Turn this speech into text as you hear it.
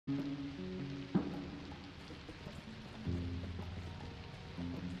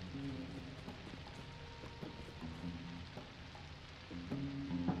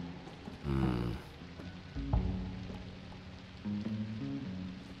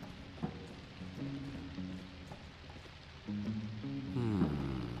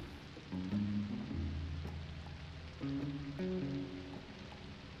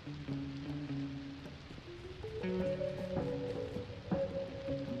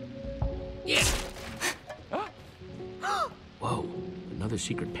Yeah! Whoa, another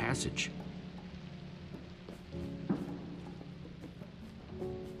secret passage.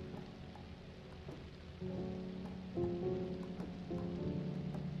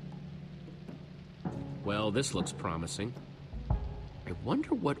 Well, this looks promising. I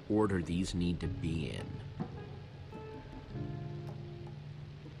wonder what order these need to be in.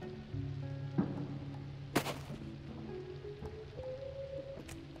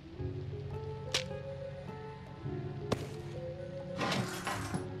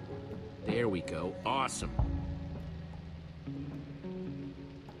 There we go. Awesome.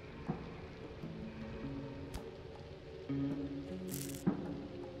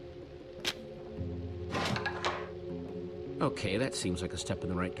 Okay, that seems like a step in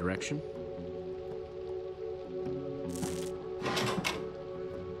the right direction.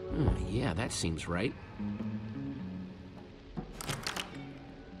 Yeah, that seems right.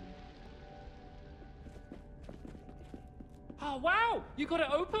 Oh, wow! You got it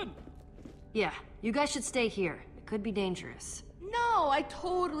open! Yeah, you guys should stay here. It could be dangerous. No, I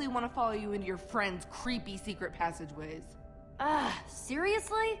totally want to follow you into your friend's creepy secret passageways.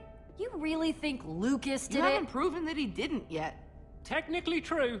 Seriously? You really think Lucas did You it? haven't proven that he didn't yet. Technically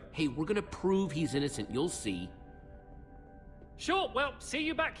true. Hey, we're gonna prove he's innocent, you'll see. Sure, well, see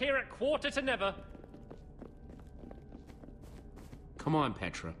you back here at 9:45. Come on,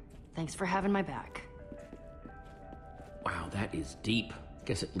 Petra. Thanks for having my back. Wow, that is deep.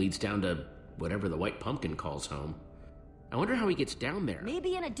 Guess it leads down to whatever the White Pumpkin calls home. I wonder how he gets down there.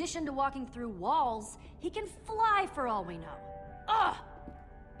 Maybe in addition to walking through walls, he can fly for all we know. Ugh!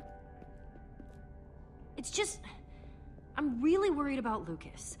 It's just... I'm really worried about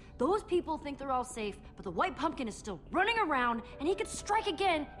Lucas. Those people think they're all safe, but the White Pumpkin is still running around, and he could strike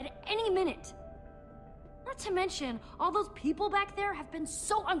again at any minute. Not to mention, all those people back there have been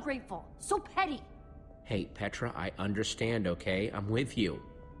so ungrateful, so petty. Hey, Petra, I understand, okay? I'm with you.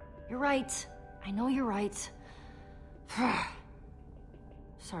 You're right. I know you're right.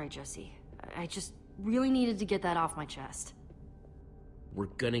 Sorry, Jesse. I just really needed to get that off my chest. We're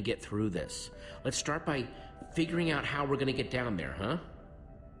gonna get through this. Let's start by figuring out how we're gonna get down there, huh?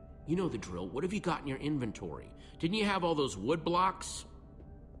 You know the drill. What have you got in your inventory? Didn't you have all those wood blocks?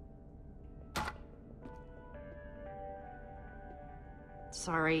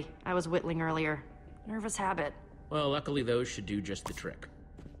 Sorry, I was whittling earlier. Nervous habit. Well, luckily those should do just the trick.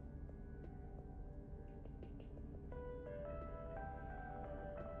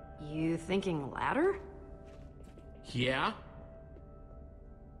 You thinking ladder? Yeah?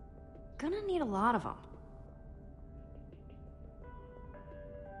 Gonna need a lot of them.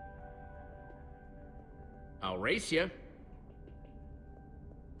 I'll race you.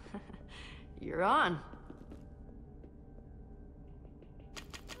 You're on.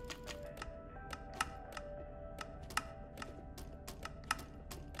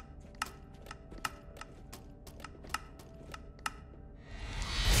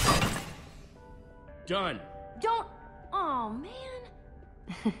 Done. Don't... Oh, man.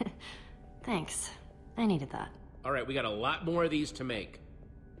 Thanks. I needed that. All right, we got a lot more of these to make.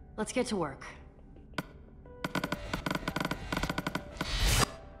 Let's get to work.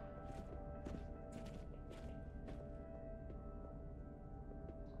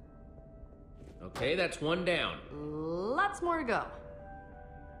 Okay, that's one down. Lots more to go.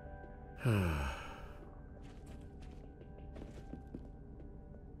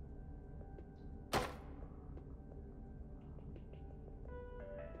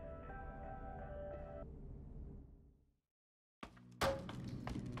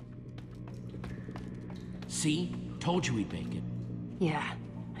 See? Told you we'd make it. Yeah,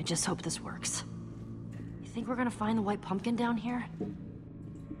 I just hope this works. You think we're gonna find the White Pumpkin down here?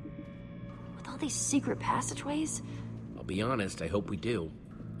 With all these secret passageways? I'll be honest, I hope we do.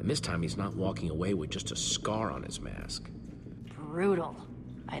 And this time he's not walking away with just a scar on his mask. Brutal.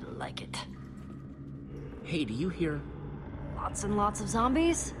 I like it. Hey, do you hear? Lots and lots of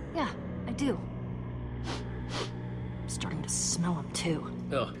zombies? Yeah, I do. I'm starting to smell them too.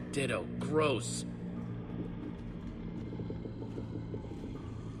 Ugh, ditto. Gross.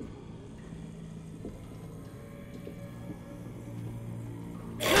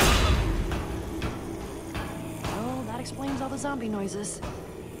 Well, that explains all the zombie noises.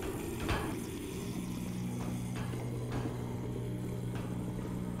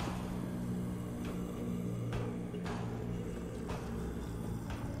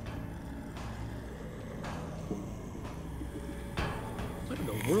 What in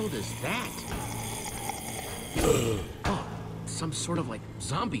the world is that? Oh, some sort of like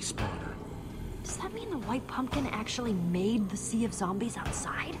zombie spawner. Does that mean the White Pumpkin actually made the sea of zombies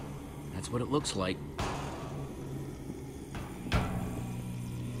outside? That's what it looks like.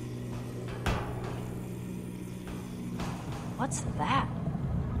 What's that?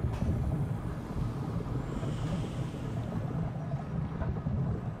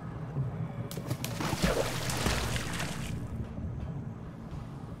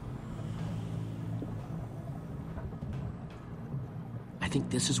 I think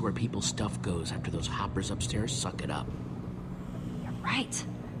this is where people's stuff goes after those hoppers upstairs suck it up. You're right.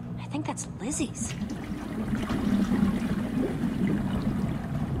 I think that's Lizzie's.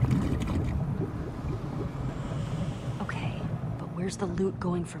 Okay, but where's the loot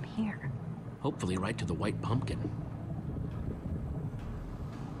going from here? Hopefully right to the White Pumpkin.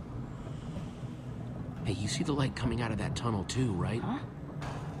 Hey, you see the light coming out of that tunnel too, right? Huh?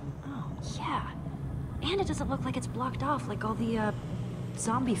 Oh, yeah. And it doesn't look like it's blocked off like all the,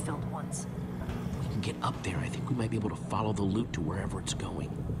 zombie-filled ones. If we can get up there, I think we might be able to follow the loot to wherever it's going.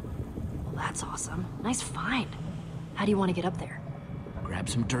 Well, that's awesome. Nice find. How do you want to get up there? Grab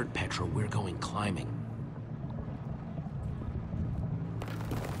some dirt, Petra. We're going climbing.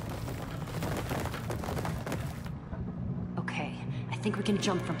 Okay, I think we can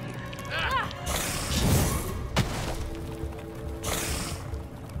jump from here.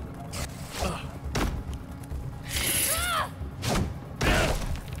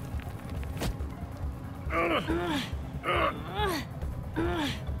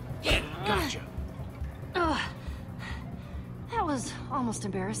 Gotcha. That was almost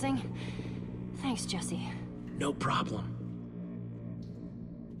embarrassing. Thanks, Jesse. No problem.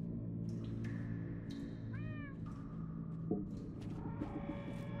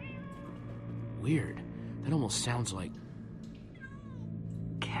 Weird. That almost sounds like...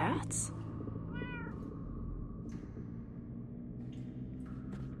 Cats?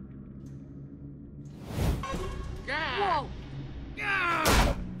 Whoa!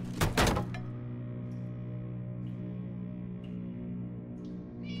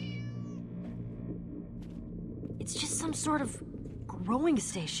 It's just some sort of growing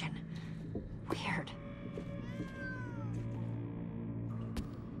station. Weird.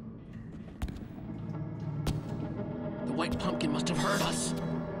 The White Pumpkin must have heard us.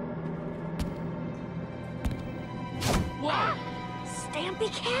 Whoa!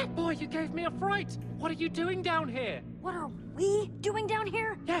 Stampy Cat? Boy, you gave me a fright! What are you doing down here? What are we doing down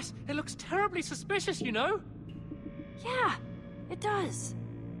here? Yes, it looks terribly suspicious, you know? Yeah, it does.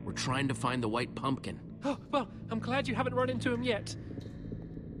 We're trying to find the White Pumpkin. Oh, well, I'm glad you haven't run into him yet.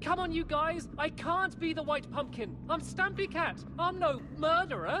 Come on, you guys! I can't be the White Pumpkin! I'm Stampy Cat! I'm no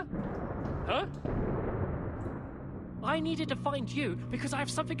murderer! Huh? I needed to find you because I have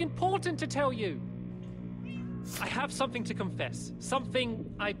something important to tell you. I have something to confess.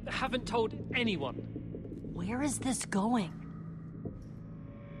 Something I haven't told anyone. Where is this going?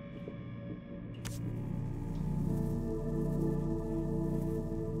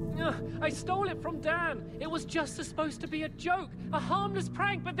 I stole it from Dan. It was just supposed to be a joke, a harmless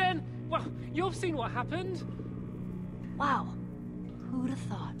prank, but then, well, you've seen what happened. Wow. Who'd have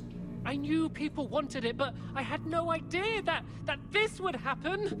thought? I knew people wanted it, but I had no idea that this would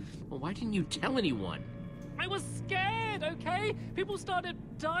happen. Well, why didn't you tell anyone? I was scared, okay? People started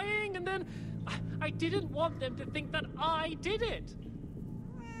dying, and then I didn't want them to think that I did it.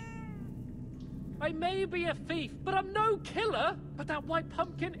 I may be a thief, but I'm no killer. But that White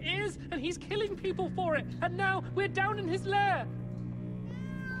Pumpkin is, and he's killing people for it. And now we're down in his lair.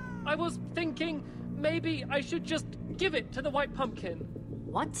 I was thinking maybe I should just give it to the White Pumpkin.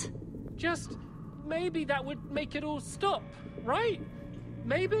 What? Just maybe that would make it all stop, right?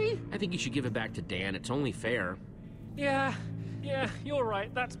 Maybe? I think you should give it back to Dan. It's only fair. Yeah, you're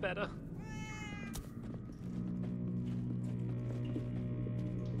right. That's better.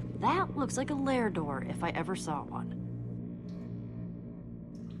 That looks like a lair door if I ever saw one.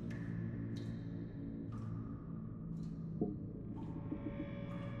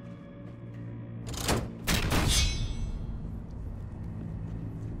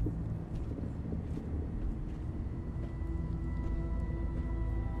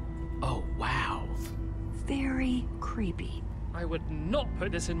 Oh, wow. Very creepy. I would not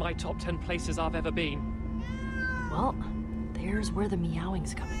put this in my top 10 places I've ever been. Well, there's where the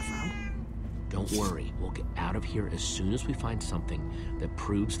meowing's coming from. Don't worry. We'll get out of here as soon as we find something that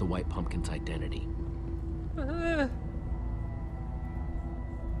proves the White Pumpkin's identity.